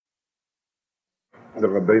The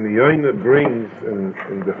Rabbeinu Yoina brings in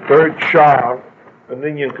the third Shah an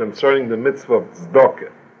inyan concerning the mitzvah of tzedakah.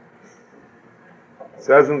 It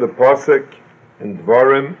says in the Pasuk in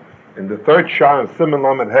Dvarim, in the third Shah in Siman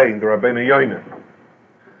Lamed Hey, in the Rabbeinu Yoina,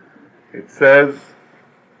 it says,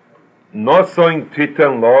 Nosoin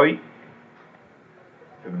titen loy,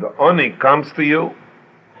 if the ani comes to you,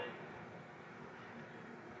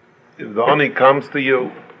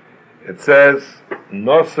 it says,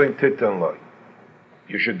 Nosoin titen loy.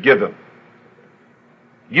 You should give him.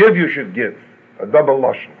 You should give. A double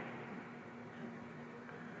lashon.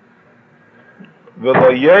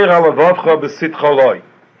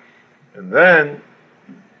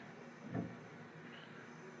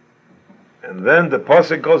 And then the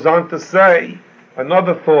pasuk goes on to say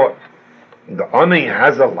another thought. The ani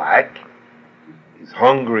has a lack. He's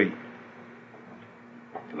hungry.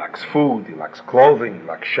 He lacks food. He lacks clothing. He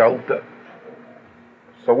lacks shelter.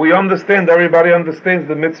 So we understand, everybody understands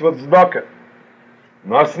the mitzvah of tzedakah.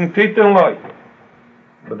 Nasin titin loy.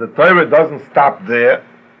 But the Torah doesn't stop there.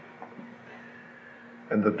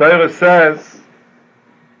 And the Torah says,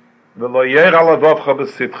 V'lo yer alavavcha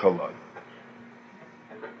b'sitcha loy.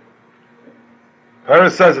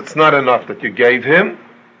 Torah says it's not enough that you gave him.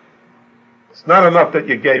 It's not enough that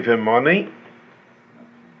you gave him money.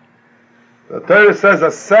 The Torah says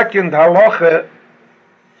a second halacha,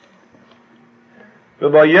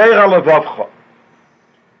 when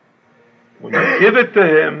you give it to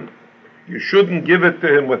him, you shouldn't give it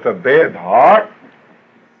to him with a bad heart,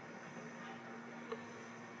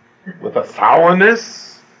 with a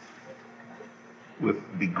sourness, with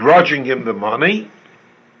begrudging him the money.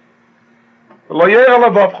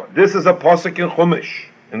 This is a pasuk in Chumash,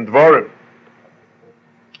 in Dvarim.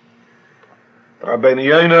 Rabbeinu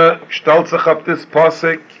Yoina stellt sich auf this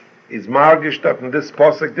pasuk, is margish that in this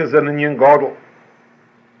pasuk there's an inyan gadol.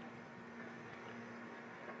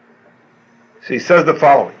 So he says the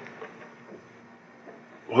following.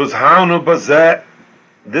 Huzhanu bazeh,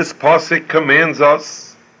 this pasuk commands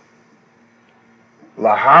us,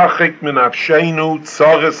 lahachik min afsheinu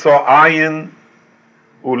tzares o ayin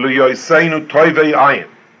uliyoseinu toivei ayin.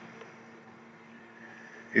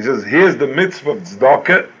 He says, here's the mitzvah of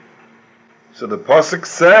tzedakah. So the pasuk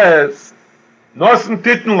says, nosen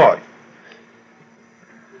titten loy.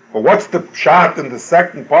 But what's the pshat in the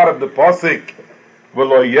second part of the pasuk? So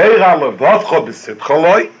Rabbeinu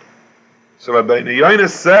Yoina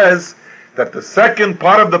says that the second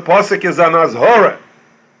part of the pasuk is an azhora.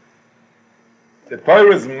 The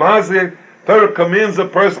Torah is mazir. Torah commands a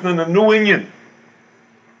person in a new inyan.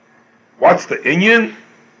 What's the inyan?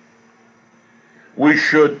 We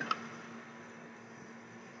should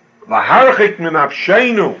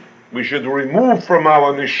we should remove from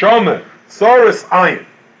our neshama tzoros ayin.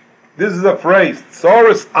 This is a phrase,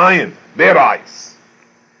 tzoros ayin, bad eyes.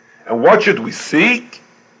 And what should we seek?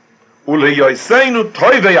 We should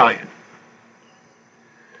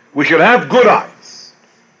have good eyes.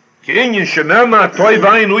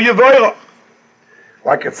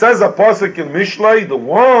 Like it says a pasuk in Mishlei, the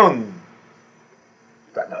one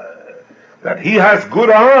that he has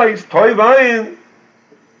good eyes, toivayin,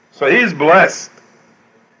 so he's blessed.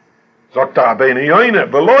 Sagt Rabbeinu Yoina,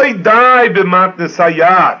 v'loi dai b'matnes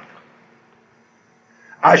hayad.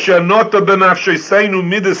 Asher nota b'nafsheseinu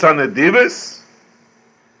midas hanedivis.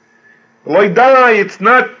 Loidai, it's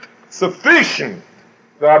not sufficient,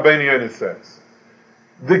 the Rabbeinu Yoina says.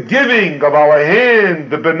 The giving of our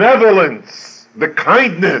hand, the benevolence, the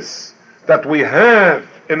kindness that we have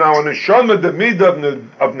in our neshama, the midah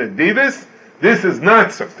of nedivis, this is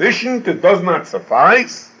not sufficient, it does not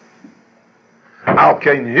suffice. Al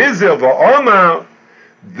kein hizel v'omar,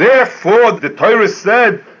 therefore the Torah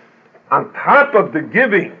said, on top of the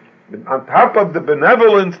giving, on top of the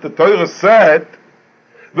benevolence, the Torah said,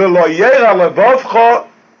 "V'lo yera levavcha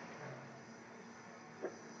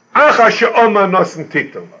acha she'omar nosen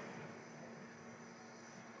titela."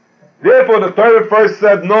 Therefore, the Torah first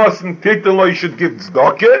said, "Nosen titela," you should give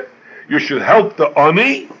tzedakah, you should help the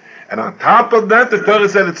ani, and on top of that, the Torah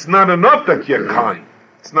said, it's not enough that you're kind,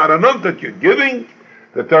 it's not enough that you're giving.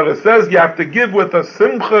 The Torah says you have to give with a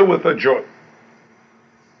simcha, with a joy.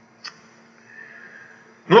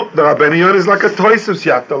 No, the Rabbeinu Yoina is like a toisvus.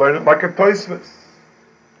 You have to learn it like a toisvus.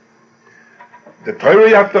 The Torah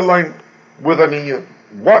you have to learn with an inyan.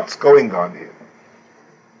 What's going on here?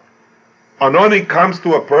 Anoni comes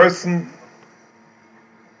to a person.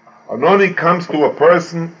 I'm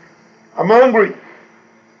hungry.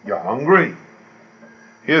 You're hungry?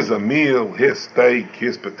 Here's a meal, here's steak,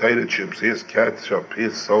 here's potato chips, here's ketchup,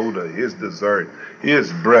 here's soda, here's dessert,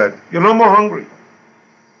 here's bread. You're no more hungry.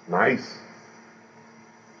 Nice.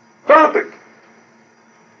 Perfect.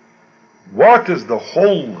 what is the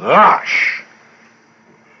whole rash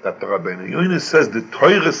that the Rabbeinu Yonah says, the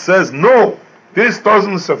Torah says, no, this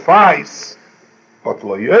doesn't suffice. But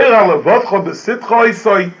lo yera levavcha besitcha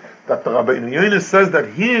isai, that the Rabbeinu Yonah says that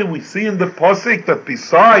here we see in the Pasuk that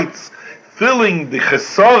besides filling the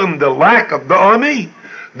chesaron, the lack of the ani,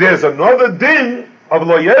 there's another din of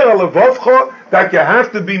lo yera levavcha that you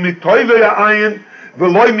have to be mitoivei ayin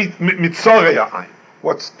v'loy mitzorei ayin.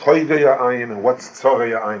 What's toivei ayin and what's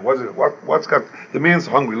tzorei ayin? What's got, the man's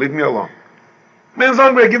hungry, leave me alone. Man's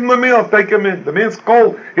hungry, I give him a meal, take him in. The man's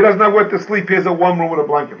cold, he doesn't have where to sleep, he has a warm room with a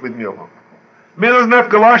blanket, leave me alone. The man doesn't have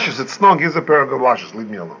galoshes, it's snug, here's a pair of galoshes, leave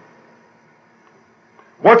me alone.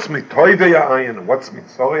 What's mitoivei ayin and what's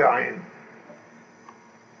mitzorei ayin?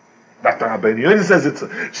 That the Rabbeinu Yonah says it's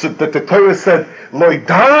so that the Torah said, "Lo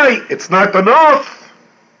die." It's not enough.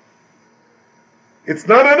 It's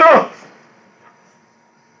not enough.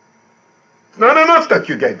 It's not enough that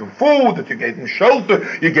you gave him food, that you gave him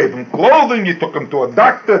shelter, you gave him clothing, you took him to a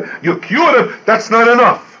doctor, you cured him. That's not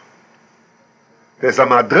enough. There's a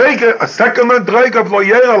madrega, a second madrega of lo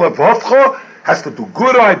yera levavcha has to do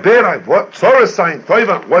good or bad. What tzorah sign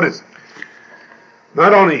toiva? What is it?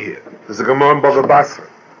 Not only here. There's a Gemara in Bava Basra.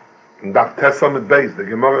 In Daf Tesa mit Beis, the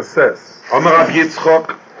Gemara says, Amar Rav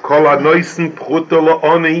Yitzchok, kol anoisen pruta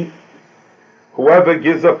la'oni, whoever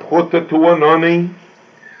gives a pruta to an oni,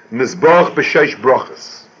 mizbach b'sheish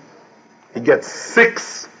brachas. He gets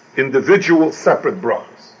 6 individual separate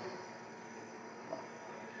brachas.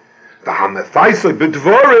 The hamefaisoi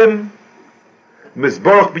b'dvorim,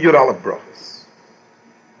 mizbach b'yur aleph brachas.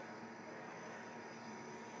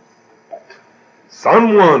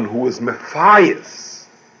 Someone who is mephayis,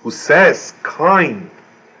 who says kind,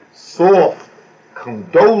 soft,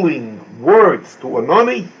 condoling words to an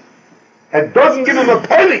ani, and doesn't give him a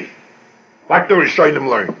penny, like the Rishonim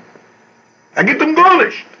learn, and get them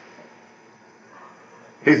garnished.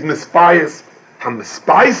 He's mispious,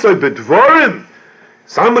 hamispiso bedvorim.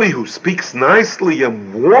 Somebody who speaks nicely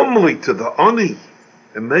and warmly to the ani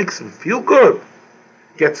and makes him feel good,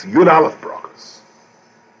 gets Yud Aleph brachas.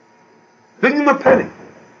 Give him a penny.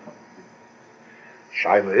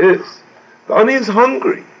 Shaila is, the ani is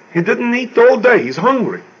hungry. He didn't eat all day. He's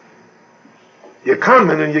hungry. You come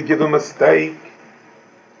in and you give him a steak.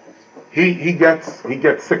 He gets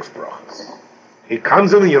 6 brachas. He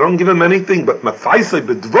comes in and you don't give him anything but mafaisei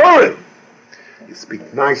bedvorim. You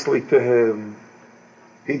speak nicely to him.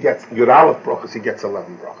 He gets Yud Aleph brachas. He gets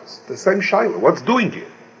 11 brachas. The same Shaila. What's doing here?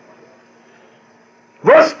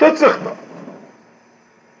 Was tut sich noch?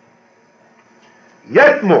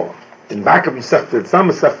 Yet more. In back of Masechta, some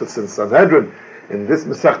Masechtas in Sanhedrin, in this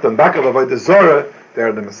Masechta, in back of Avodah Zorah, there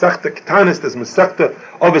are the Masechta Ketanis, there's Masechta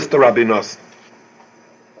Ovis to Rabbi Nosson.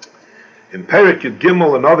 In Perek Yud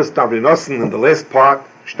Gimel and Ovis to Rabbi Nosson, in the last part,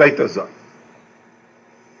 steht so.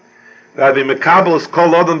 Rabbi Mekabel is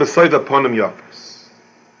called Odom B'Soid upon him Yofis.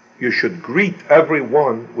 You should greet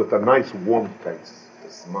everyone with a nice warm face, a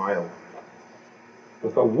smile,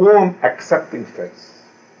 with a warm, accepting face.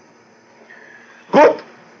 Good.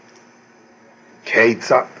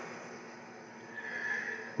 Keitzat.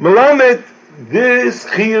 Melamed, this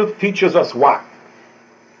chiyuv teaches us what?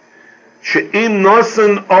 She'im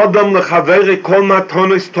nosen adam lechaveri kol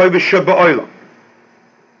matonis toiv sheba'olam.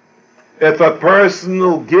 If a person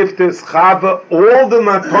will give to his chava all the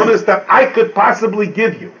matonis that I could possibly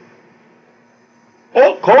give you,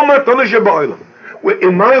 all kol matonis sheba'olam.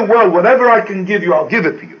 In my world, whatever I can give you, I'll give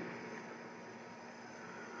it to you.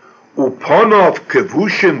 Uponov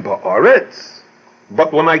kevushim ba'aretz.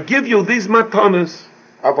 But when I give you these matanas,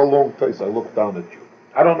 I have a long face, I look down at you.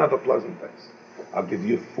 I don't have a pleasant face. I'll give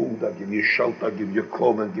you food, I'll give you shelter, I'll give you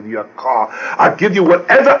clothing, I'll give you a car, I'll give you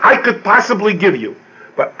whatever I could possibly give you.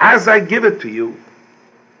 But as I give it to you,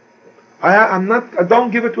 I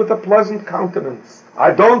don't give it with a pleasant countenance.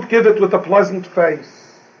 I don't give it with a pleasant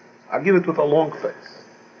face. I give it with a long face.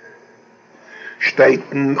 Steht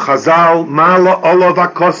in Chazal, Mala Allah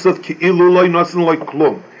v'kosov ki ilu loy nosen loy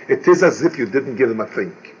klum. It is as if you didn't give him a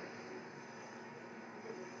thing.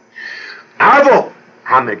 Avo,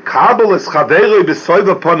 hamekabel es chaveroi b'soiv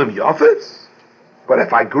upon him yofetz. But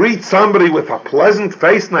if I greet somebody with a pleasant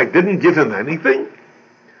face and I didn't give him anything,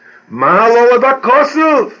 malo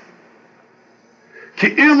adakosov. Ki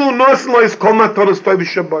ilu nosen lo is kol matoros toiv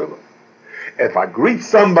shaboyla. If I greet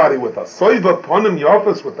somebody with a soiv upon him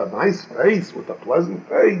yofetz, with a nice face, with a pleasant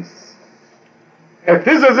face, it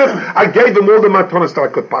is as if I gave him all the matonis that I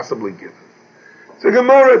could possibly give. It's a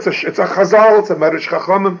Gemara, it's a Chazal, it's a Medrash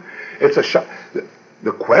Chachamim,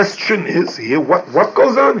 the question is here, what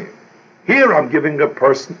goes on here? Here I'm giving a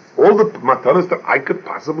person all the matonis that I could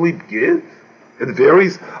possibly give. It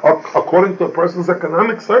varies according to a person's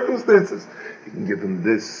economic circumstances. You can give him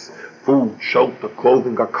this: food, shelter,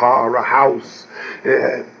 clothing, a car, a house,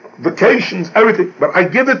 vacations, everything. But I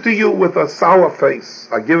give it to you with a sour face.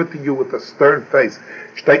 I give it to you with a stern face.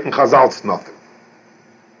 Steht in Chazal's nothing.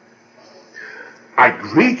 I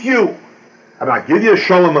greet you, and I give you a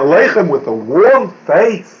shalom aleichem with a warm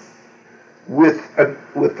face, with a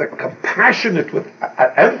compassionate, with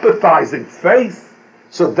an empathizing face.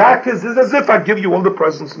 So that is as if I give you all the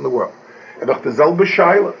presents in the world. And the selbe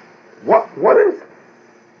shaila. What is it?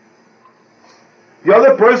 The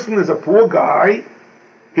other person is a poor guy.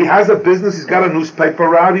 He has a business. He's got a newspaper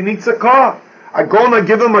route. He needs a car. I go and I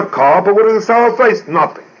give him a car, but what does it sour face?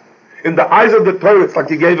 Nothing. In the eyes of the Torah, it's like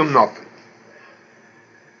you gave him nothing.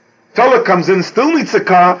 Teller comes in, still needs a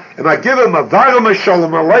car, and I give him a varam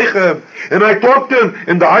shalom aleichem, and I talk to him.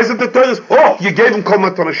 In the eyes of the Torah, oh, you gave him kol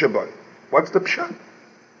matana shabbat. What's the pshat?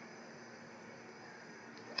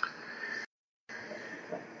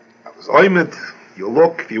 You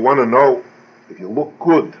look, if you want to know, if you look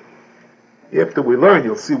good, after we learn,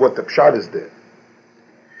 you'll see what the pshat is there.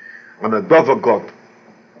 On a dover god,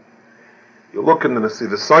 you look in the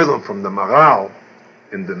Nesiv Soilem from the Maral,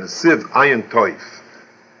 in the Nesiv Ayin Toif,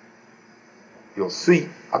 you'll see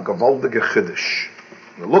a gavaldige chiddush.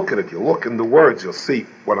 You look at it, you look in the words, you'll see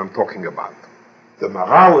what I'm talking about. The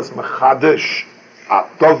Maral is mechadish, a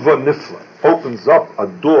dover nifla, opens up a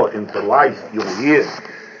door into life. You'll hear.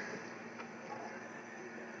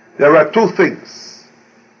 There are two things.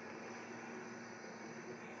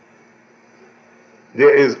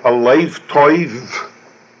 There is a leiv toiv.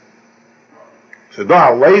 So there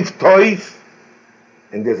are a leiv toiv,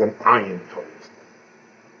 and there's an ayin toiv.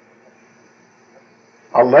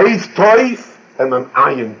 A leiv toiv and an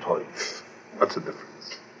ayin toiv. What's the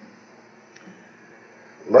difference?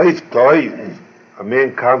 Leiv toiv, a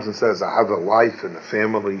man comes and says, I have a wife and a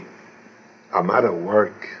family. I'm out of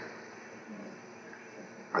work.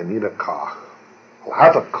 I need a car. I'll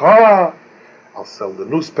have a car. I'll sell the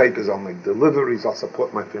newspapers. I'll make deliveries. I'll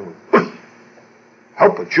support my family.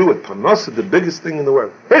 Help a Jew at Parnassa, the biggest thing in the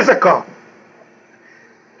world. Here's a car.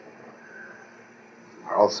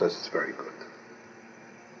 Harl says it's very good.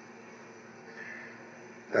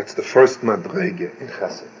 That's the first madrege in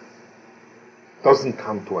Chesed. Doesn't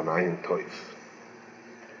come to an ayin toiv.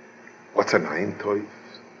 What's an ayin toiv?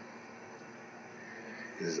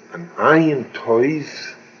 Is an ayin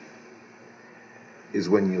toiv is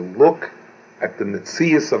when you look at the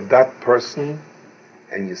metzius of that person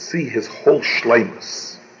and you see his whole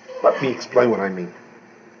shleimus. Let me explain what I mean.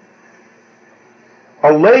 A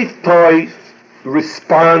leiv toiv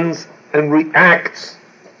responds and reacts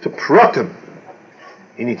to pratim.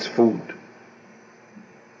 He needs food.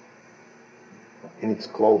 He needs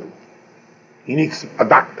clothing. He needs a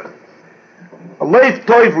doctor. A leiv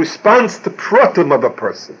toiv responds to pratim of a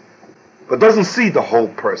person, but doesn't see the whole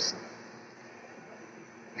person.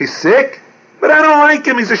 He's sick, but I don't like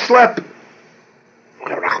him. He's a schlep.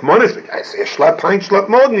 I say a schlep, pint schlep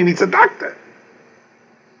morgen. He needs a doctor.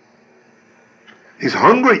 He's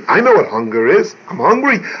hungry. I know what hunger is. I'm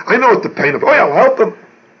hungry. I know what the pain of. Oh, I'll help him.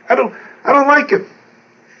 I don't like him.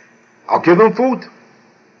 I'll give him food.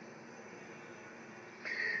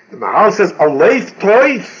 The Mahal says a leiv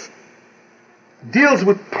toiv deals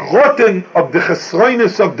with protein of the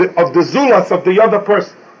chesroinus of the zulas of the other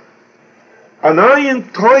person. An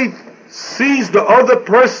ayin toiv sees the other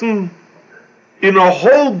person in a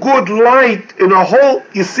whole good light,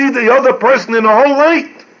 you see the other person in a whole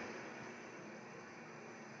light.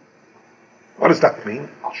 What does that mean?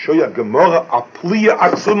 I'll show you a Gemara, a Pliya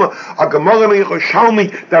Atzuma, a Gemara in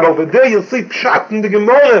Yerushalmi, that over there you'll see Pshat in the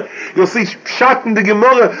Gemara, you'll see Pshat in the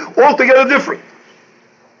Gemara, altogether different.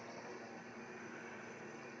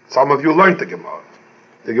 Some of you learned the Gemara.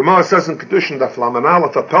 The Gemara says in Kedushin, the Flamanal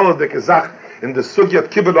of Apella de Gezach, in the Sugyat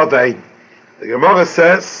Kibbut Adei. The Gemara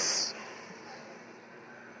says,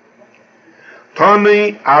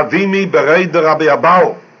 Tani Avimi Bereid Rabbi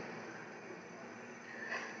Abau.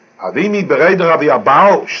 Avimi Bereid Rabbi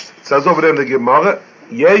Abau, it says over there in the Gemara,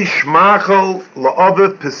 Yesh Machel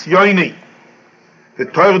La'ovet Pisyoini, the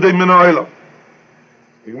Torah de Minoila.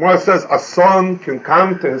 The Gemara says, a son can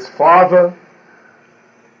come to his father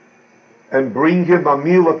and bring him a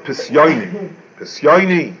meal of Pisyoini.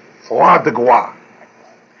 Pisyoini, foie de gras,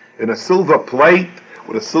 in a silver plate,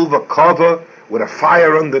 with a silver cover, with a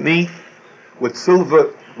fire underneath, with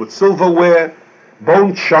silverware,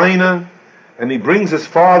 bone china, and he brings his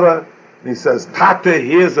father, and he says, Tate,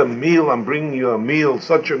 here's a meal, I'm bringing you a meal,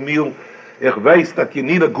 such a meal, ich weiß that you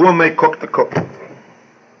need a gourmet cook to cook.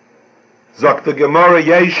 Sagt the Gemara,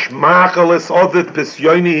 Yesh machal es odet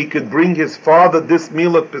pisyoini, he could bring his father this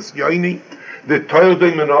meal of pisyoini, the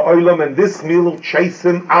toildim in oilam, and this meal will chase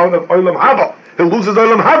him out of oilam haba. He'll lose his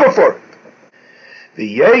oilam haba for it. The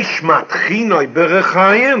yesh matchinoi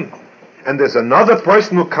berechayim, and there's another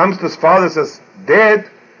person who comes to his father and says, Dad,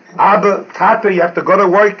 Abba, Tata, you have to go to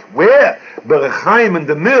work. Where? Berechayim, in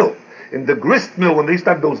the mill, in the grist mill, when they used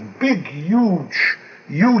to have those big, huge,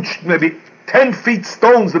 maybe 10 feet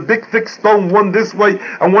stones, the big thick stone, one this way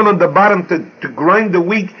and one on the bottom to grind the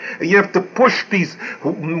wheat, and you have to push these,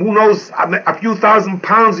 who knows, a few thousand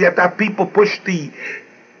pounds, you have to have people push the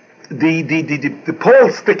pole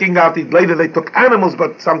sticking out. Later they took animals,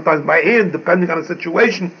 but sometimes by hand, depending on the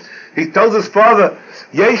situation. He tells his father,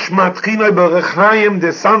 Yesh matchinoi berechayim,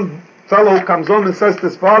 the son fellow who comes on and says to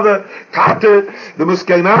his father, Tate, the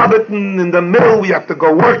muskein arbeiten in the mill, we have to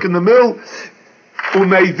go work in the mill. And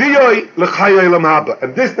this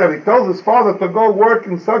that he tells his father to go work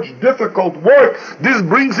in such difficult work, this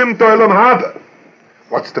brings him to Elam Haba.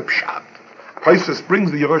 What's the pshat? Paisus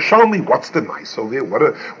brings the Yerushalmi. What's the nice over here?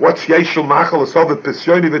 What's Yeshul Machal Asovat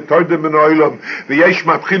Pisyoni V'Tordim in Oilam V'Yesh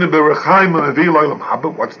Mapchina B'Rechaim V'Avil Oilam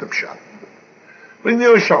Haba? What's the pshat? Bring the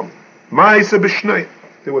Yerushalmi. Ma'isa B'Shnei.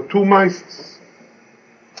 There were two Ma'isas.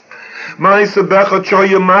 There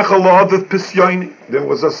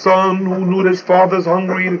was a son who knew his father's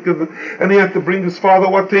hungry and he had to bring his father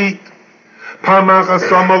what to eat.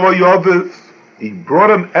 He brought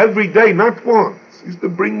him every day, not once. He used to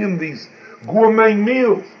bring him these gourmet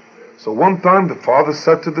meals. So one time the father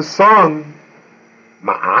said to the son,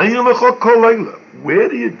 where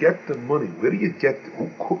do you get the money? Who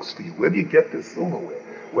cooks for you? Where do you get the silverware?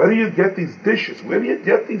 Where do you get these dishes? Where do you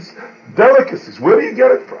get these delicacies? Where do you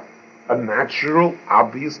get it from? A natural,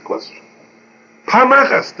 obvious question.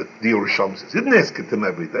 Pamachas, the Yerushalmi says. He didn't ask it to him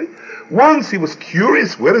every day. Once he was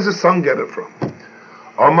curious, where does his son get it from?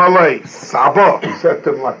 Amalei, Saba, he said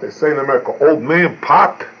to him, like they say in America, old man,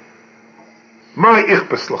 pop, my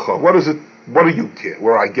ichbes lecha, what is it, what do you care,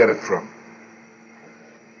 where I get it from?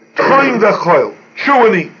 Tchoim dachol, chew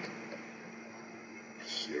and eat.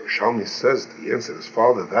 Yerushalmi says, he answered his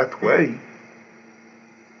father that way,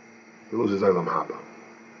 he loses Eilam Haba.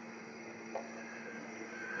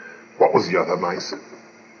 What was the other Maisa?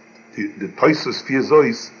 The Toisus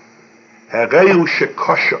Fiezois, Hereu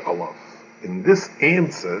Shekosha Alav. In this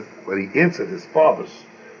answer, where he answered his father's,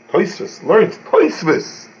 Toisus learns,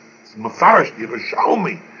 Toisus, it's Mefarish, the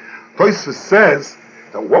Yerushalmi. Toisus says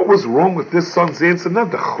that what was wrong with this son's answer, not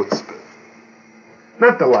the chutzpah,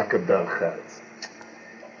 not the lack of derech.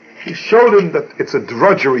 He showed him that it's a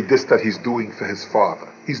drudgery, this that he's doing for his father.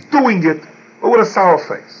 He's doing it, but with a sour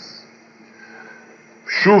face.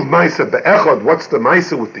 Shuv Maisa Be'echad, what's the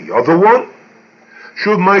Maisa with the other one?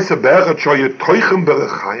 Shuv Maisa Be'echad, Shoye Toichem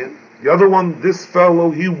Berechayim. The other one, this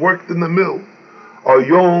fellow, he worked in the mill. A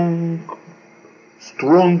young,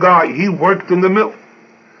 strong guy, he worked in the mill.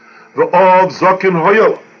 V'av Zaken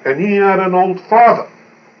Hoyel, and he had an old father.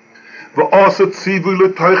 V'asat Tzivu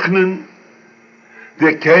L'Toichnen,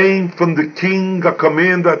 there came from the king a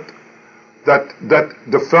command that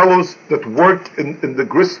the fellows that work in the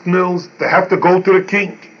grist mills, they have to go to the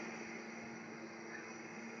king.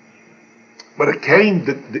 But it came,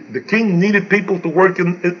 the king needed people to work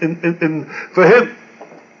in for him.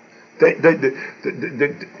 The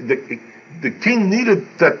king needed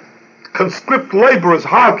that conscript laborers,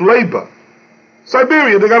 hard labor.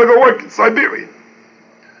 Siberia, they gotta go work in Siberia.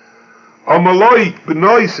 Amaloi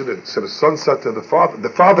b'nois, so the son said to the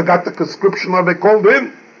father got the conscription that they called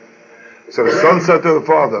him. So the son said to the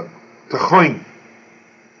father, Techoin,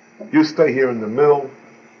 you stay here in the mill,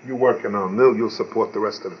 you work in our mill, you'll support the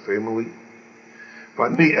rest of the family. I'll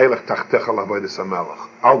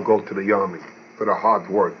go to the army for the hard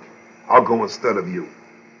work. I'll go instead of you.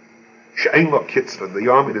 The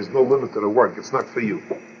army, there's no limit to the work, it's not for you.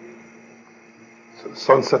 So the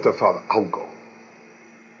son said to the father, I'll go.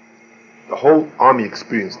 The whole army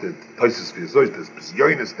experienced it. There's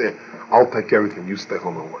Yonis there, I'll take everything, you stay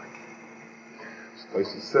home and work.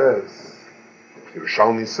 Tosis says,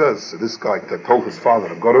 Yerushalmi says, so this guy that told his father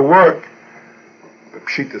to go to work, but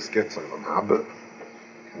Pshitas gets Eilam Haba.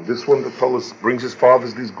 And this one that told us, brings his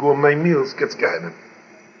fathers these gourmet meals, gets Gehenim.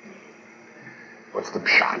 What's the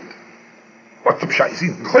pshat? What's the pshat? You see,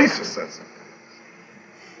 Tosis says it.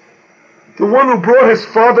 The one who brought his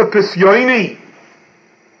father Pisyoini,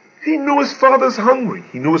 he knew his father's hungry.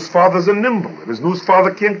 He knew his father's a nimble. He knew his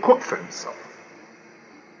father can't cook for himself.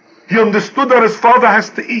 He understood that his father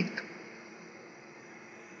has to eat.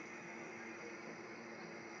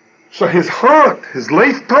 So his heart, his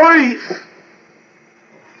leif toy,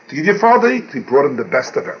 to give your father eat, he brought him the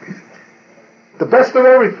best of everything. the best of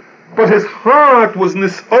everything. But his heart was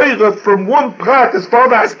nisoira from one prat his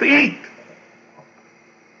father has to eat.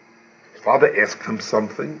 His father asked him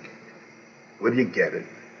something. Where do you get it?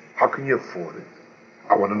 How can you afford it?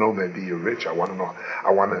 I want to know, maybe you're rich. I want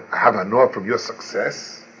to have a know from your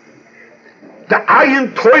success. The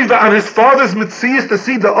ayin toiva on his father's mitzvahs to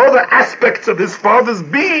see the other aspects of his father's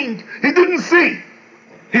being, he didn't see.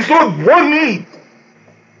 He saw one need.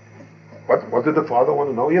 What did the father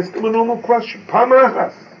want to know? He asked him a normal question.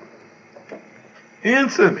 Pamachas.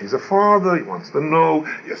 Answer him. He's a father. He wants to know.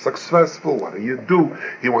 You're successful. What do you do?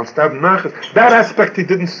 He wants to have nachas. That aspect he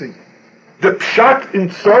didn't see. The pshat in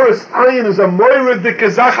Tzoras Ayin is a moira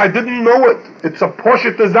dikazach. I didn't know it. It's a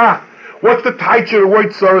poshet azach. What's the title of the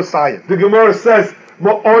word Tzoras Ayin? The Gemara says,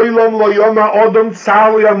 Ma'olam lo yoma odom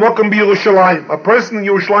tzali amokim b'Yerushalayim. A person in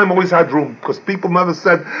Yerushalayim always had room, because people never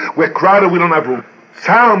said, we're crowded, we don't have room.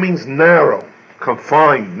 Tzal means narrow,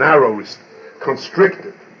 confined, narrow,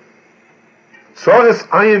 constricted. Tzoras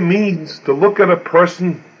Ayin means to look at a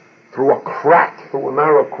person through a crack, through a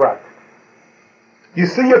narrow crack. You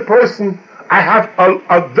see a person, I have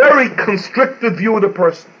a very constricted view of the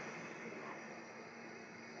person.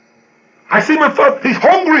 I see my father, he's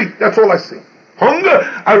hungry, that's all I see. Hunger,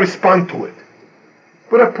 I respond to it.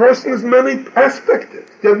 But a person is many aspected.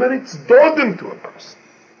 There are many tzdodim to a person.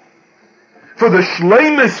 For the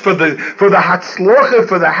shleimus, for the hatzlocha,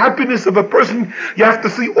 for the happiness of a person, you have to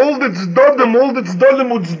see all the tzdodim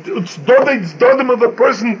of a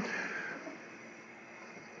person.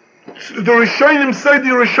 The Rishonim say, the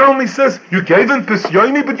Yerushalmi says, you gave him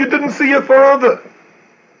Pisyoini, but you didn't see your father.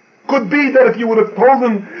 Could be that if you would have told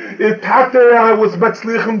him, Tate, I was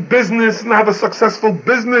matzlich in business, and I have a successful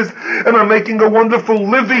business, and I'm making a wonderful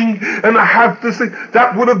living, and I have this,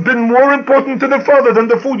 that would have been more important to the father than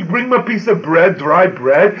the food. You bring him a piece of bread, dry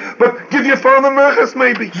bread, but give your father mechas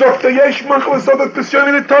maybe.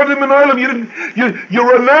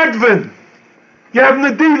 You're an advent. You have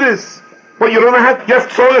nadivis. But you don't have, you have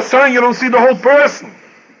Tzoras Ayin, you don't see the whole person.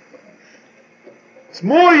 It's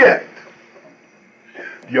more yet.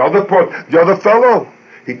 The other fellow,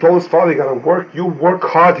 he told his father, you gotta work, you work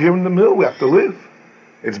hard here in the mill, we have to live.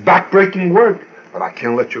 It's backbreaking work, but I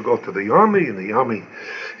can't let you go to the army. In the army,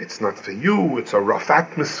 it's not for you, it's a rough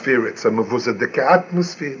atmosphere, it's a mavuzadika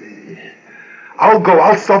atmosphere.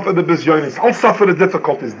 I'll suffer the bizyonis, I'll suffer the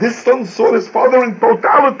difficulties. This son saw his father in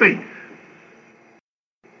totality.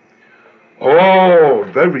 Oh,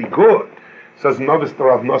 very good. Says Novis to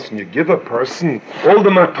Rav Nosson, you give a person all the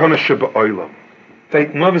matana sheba oilam.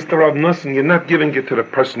 Take Novis to Rav Nosson, you're not giving it to the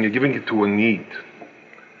person, you're giving it to a need.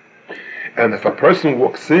 And if a person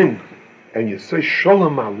walks in and you say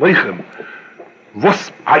Shalom Aleichem,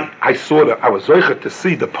 I saw that, I was zeicher to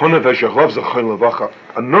see the Ponev Ezherov Zechon Levacha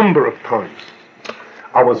a number of times.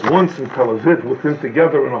 I was once in Tel Aviv with him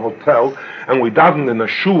together in a hotel, and we davened in a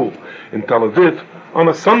shul in Tel Aviv on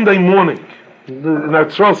a Sunday morning.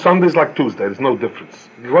 Natural Sunday's like Tuesday, there's no difference.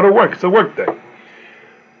 You go to work, it's a work day.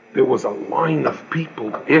 There was a line of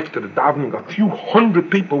people after the davening, a few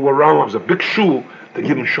hundred people were around. It was a big shul to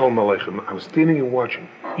give him Shalom Aleichem. I was standing and watching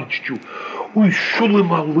each Jew. Shalom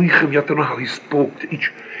Aleichem, you have to know how he spoke to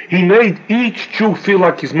each. He made each Jew feel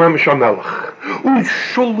like he's Mamish HaMelech.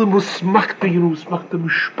 Shalom Usmachta, Usmachta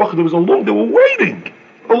Mishpach. They were waiting,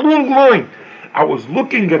 a long line. I was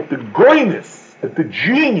looking at the goyness, at the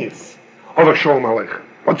genius of a Shalom Aleichem.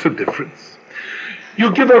 What's the difference?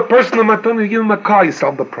 You give a person a matana, you give him a car, you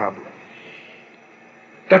solve the problem.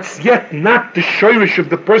 That's yet not the shirish of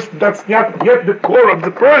the person, that's not yet the core of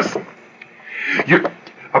the person.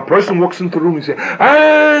 A person walks into the room and says,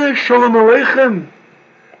 Shalom Aleichem.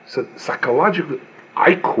 So psychologically,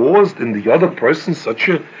 I caused in the other person such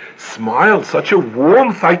a smile, such a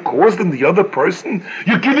warmth I caused in the other person.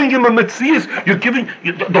 You're giving him a metzias. You're giving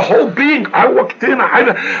the whole being. I walked in.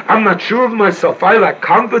 I'm not sure of myself. I lack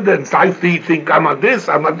confidence. I think I'm a this,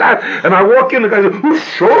 I'm a that. And I walk in and I go,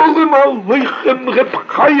 Shalom Aleichem Reb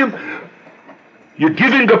Chaim. You're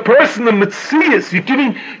giving a person a metzias.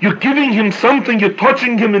 You're giving him something. You're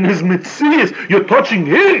touching him in his metzias. You're touching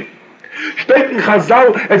him. Steht in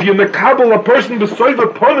Chazal, if you mekabel a person besoiv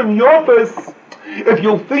upon him yofes, if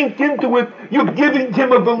you think into it, you're giving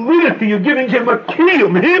him a validity, you're giving him a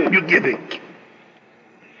kiyum, him you're giving.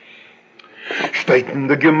 Steht in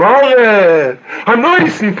the Gemara,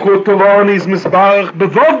 hanoisen protolanis misbarach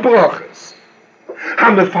bevod brachas.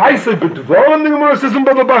 Hamefeise bedvoren, the Gemara says in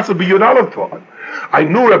Bavabasa, beyond all of them. I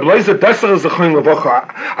knew Reb Leizer Desser is a Chaim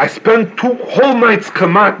Levacha. I spent 2 whole nights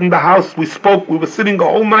kamat in the house. We spoke. We were sitting a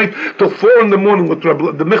whole night till 4 in the morning with the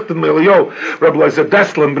Michtav Melio, Reb Leizer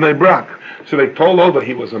Desser and Bnei Brak. So they told all that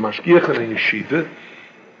he was a mashgiach in a yeshiva.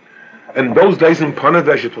 In those days in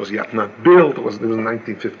Panadesh, it was yet not built. It was in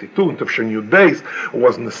 1952, in Tufshan Yud days. It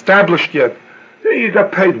wasn't established yet. You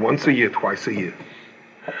got paid once a year, twice a year.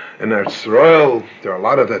 In Israel, there are a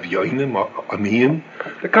lot of Evyonim, Amiyim.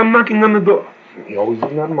 They come knocking on the door. He always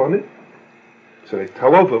didn't have money. So they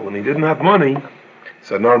tell over when he didn't have money.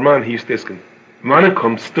 So Norman, he used to ask him, "Money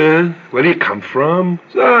comes to, where do you come from?"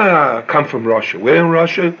 So, I come from Russia. Where in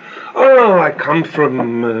Russia? "Oh, I come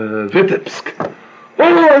from Vitebsk."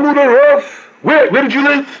 "Oh, I know the rough. Where did you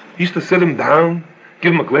live?" He used to sit him down,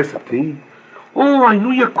 give him a glass of tea. "Oh, I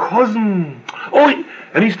knew your cousin." Oh,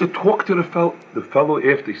 and he used to talk to the fellow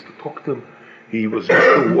after. He used to talk to him. He was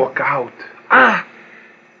used to walk out.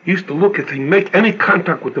 He used to look at him, make any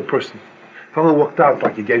contact with the person. The fellow walked out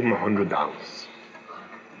like you gave him $100.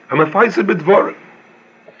 I'm a faisa b'dvorim.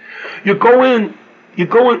 You go in,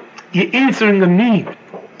 you're answering a need.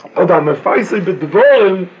 I'm a faisa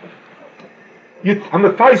b'dvorim. I'm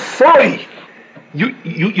a faisa.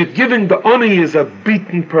 You're giving the honor. He is a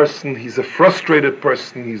beaten person, he's a frustrated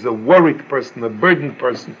person, he's a worried person, a burdened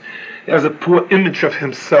person. He has a poor image of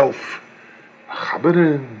himself.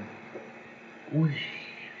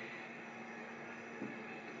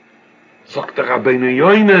 Sagt der Rabbeinu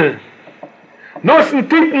Yoine, Nosen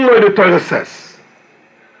Titten, Leute, Teure says.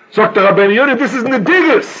 Sagt der Rabbeinu Yoine, this is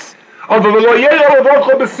Nedigus. Aber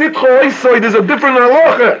there's a different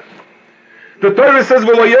halacha. The Torah says,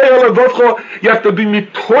 you have to be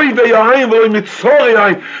mitoive yahayin,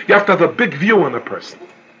 you have to have a big view on a person.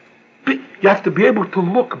 You have to be able to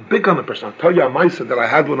look big on a person. I'll tell you a ma'aseh that I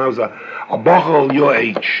had when I was a bachel your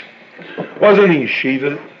age. Wasn't in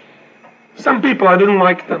yeshiva. Some people, I didn't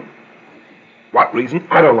like them. What reason?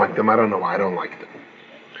 I don't like them. I don't know why I don't like them.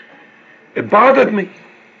 It bothered me.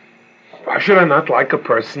 Why should I not like a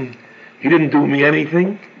person? He didn't do me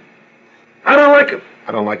anything. I don't like him.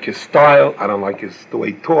 I don't like his style. I don't like the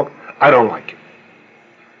way he talked. I don't like him.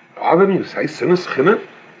 Bother me. You say, sinners, chinner.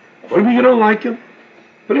 What do you mean you don't like him?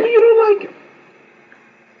 What do you mean you don't like him?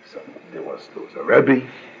 So there was a Rebbe.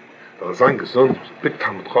 There was ein Gesund. There was a big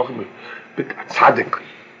Talmud Chacham, big tzaddik.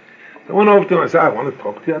 I went over to him. I said, I want to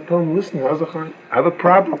talk to you. I told him, listen, I have a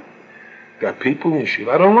problem. There are people in yeshiva.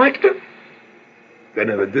 I don't like them. They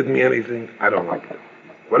never did me anything. I don't like them.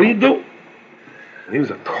 What do you do? And he was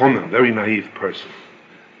a tonner, very naive person.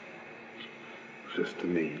 He says to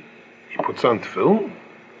me, he puts on tefillin?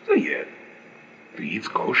 I say, yeah. He eats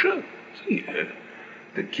kosher? I say, yeah.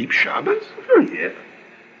 They keep Shabbos? I say, yeah.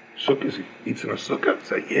 Sukkahs, he eats in a sukkah? I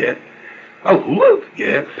say, yeah. Al-Ulav?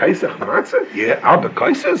 Yeah. Pesach matzah? Yeah. Arba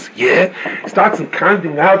Kaisers? Yeah. He starts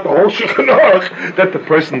counting out the whole Shulchan Aruch that the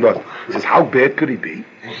person does. He says, how bad could he be?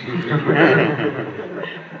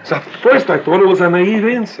 So at first I thought it was a naive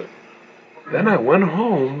answer. Then I went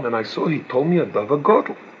home and I saw he told me a davar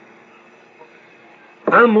gadol.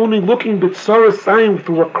 I'm only looking b'tzara saying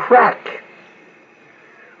through a crack.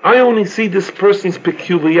 I only see this person's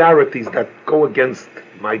peculiarities that go against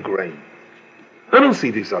my grain. I don't see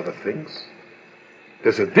these other things.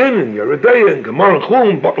 There's a din in Yeridea and Gemara and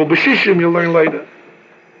Chum, Batal B'Shishim, you'll learn later.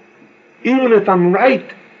 Even if I'm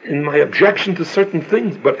right in my objection to certain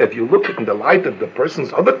things, but if you look at it in the light of the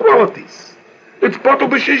person's other qualities, it's Batal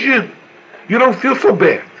B'Shishim. You don't feel so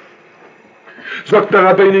bad. Sagt der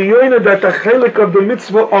Rabbeinu Yoine that the chelik of the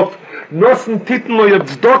mitzvah of Nosen Titten Lo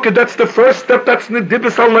Yedzdokah, that's the first step, that's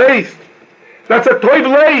Nedibus HaLeif. That's a Toiv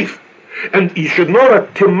Leif. And you should know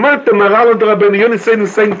that Timat the Maral of the Rabbeinu Yoine say the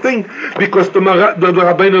same thing, because the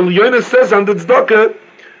Rabbeinu Yoine says on the Tzedakah,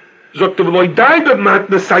 sagt er, Lo Yidai B'mat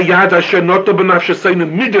Nesayad Asher Noto B'nafsheseinu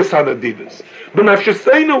Midas HaNedibus.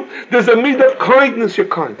 B'nafsheseinu, there's a mid of kindness, you're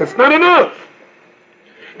kind. That's not enough.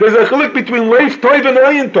 There's a chiluk between Leif Toiv and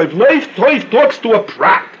Ayin Toiv. Leif Toiv talks to a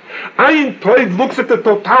prat. Ayin Toiv looks at the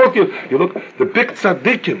totality. You look, the big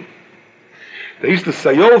tzaddikim, they used to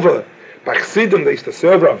say over, by Chassidim, they used to say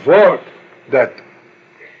over a word, that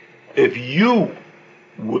if you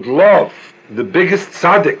would love the biggest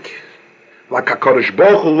tzaddik, like HaKadosh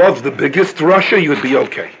Baruch Hu loves the biggest Russia, you'd be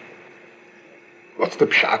okay. What's the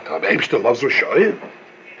pshat? Eibishter loves Russia?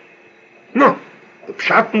 No. The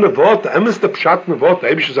pshat in the Wort, the emes the pshat in the Wort, the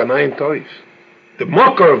Eibish is an Ayin Toiv. The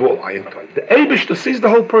mocker of all Ayin Toiv. The Eibish sees the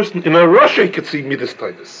whole person. In a Russia he could see Midas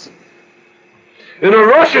Toivus. In a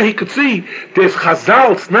Russia he could see there's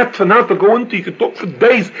Chazal, it's not for now to go into, you could talk for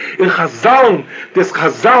days. In Chazal, there's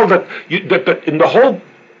Chazal that in the whole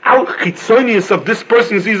out-chitzonius of this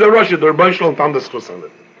person sees a Russia, the Rebbeinu Shalom found this Chazal.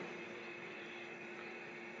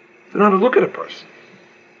 So now to look at a person.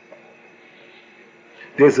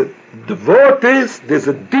 There's a deep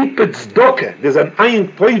tzedakah, there's an ayin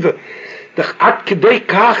toiva, the at kedei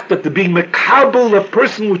kach that to be mekabel a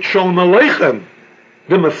person with shalom aleichem,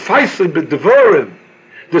 The mefaisei b'devorim,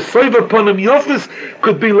 the soiv upon him yofis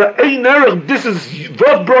could be la'ein erech. This is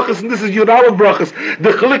Vav brachas and this is Yud Aleph brachas. The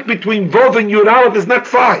chiluk between Vav and Yud Aleph is not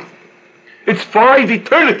 5. It's 5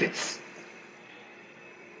 eternities.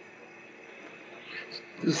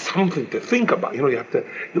 There's something to think about. You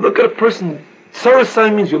look at a person. Sarasai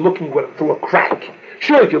means you're looking through a crack.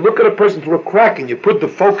 Sure, if you look at a person through a crack and you put the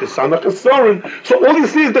focus on the chesaron, so all you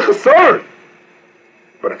see is the chesaron.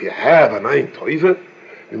 But if you have an ayin toiva,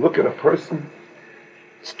 you look at a person.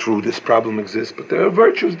 It's true, this problem exists, but there are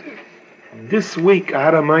virtues there. This week I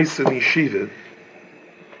had a mice in yeshiva.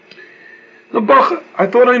 The bacha, I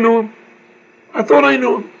thought I knew him.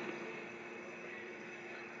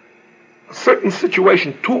 A certain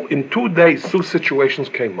situation, in 2 days, 2 situations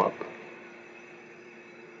came up.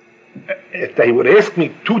 If they would ask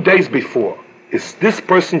me 2 days before, is this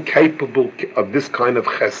person capable of this kind of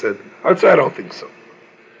chesed? I'd say I don't think so.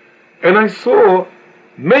 And I saw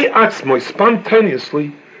me'atzmoi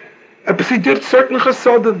spontaneously, he did certain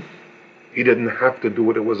chesedim. He didn't have to do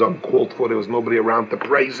it. It was uncalled for. There was nobody around to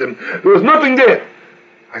praise him. There was nothing there.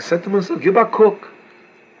 I said to myself, Gibba Cook,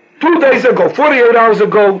 2 days ago, 48 hours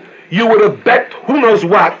ago, you would have bet who knows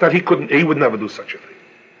what that he would never do such a thing.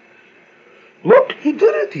 Look, he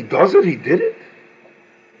did it. He does it. He did it.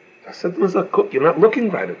 I said to myself, Cook, you're not looking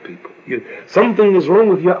right at people. Something is wrong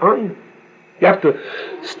with your eye. You have to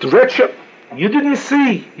stretch up. You didn't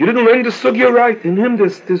see. You didn't learn the sugya right. In him,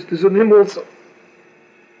 there's in him also.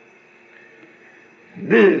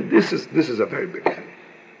 This is a very big thing.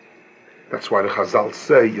 That's why the Chazal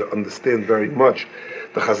say, you understand very much,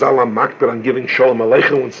 the Chazal are makdir on giving Shalom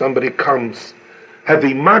Aleichem when somebody comes.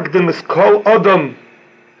 Heavy magdim is kol Adam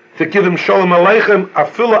to give him Shalom Aleichem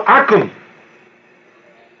afilu akum.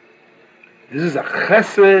 This is a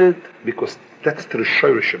chesed because that's to the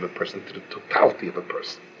shorish of a person, to the totality of a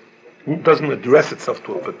person. It doesn't address itself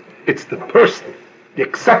to it, but it's the person, the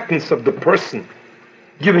acceptance of the person,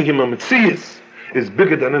 giving him a metzias is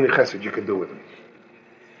bigger than any chesed you can do with him.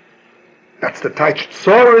 That's the taich.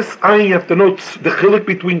 Tzoros Ayin, you have to know the chiluk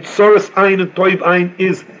between Tzoros Ayin and Toiv Ayin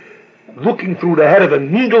is looking through the head of a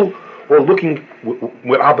needle or looking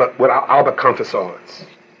with Alba Confess.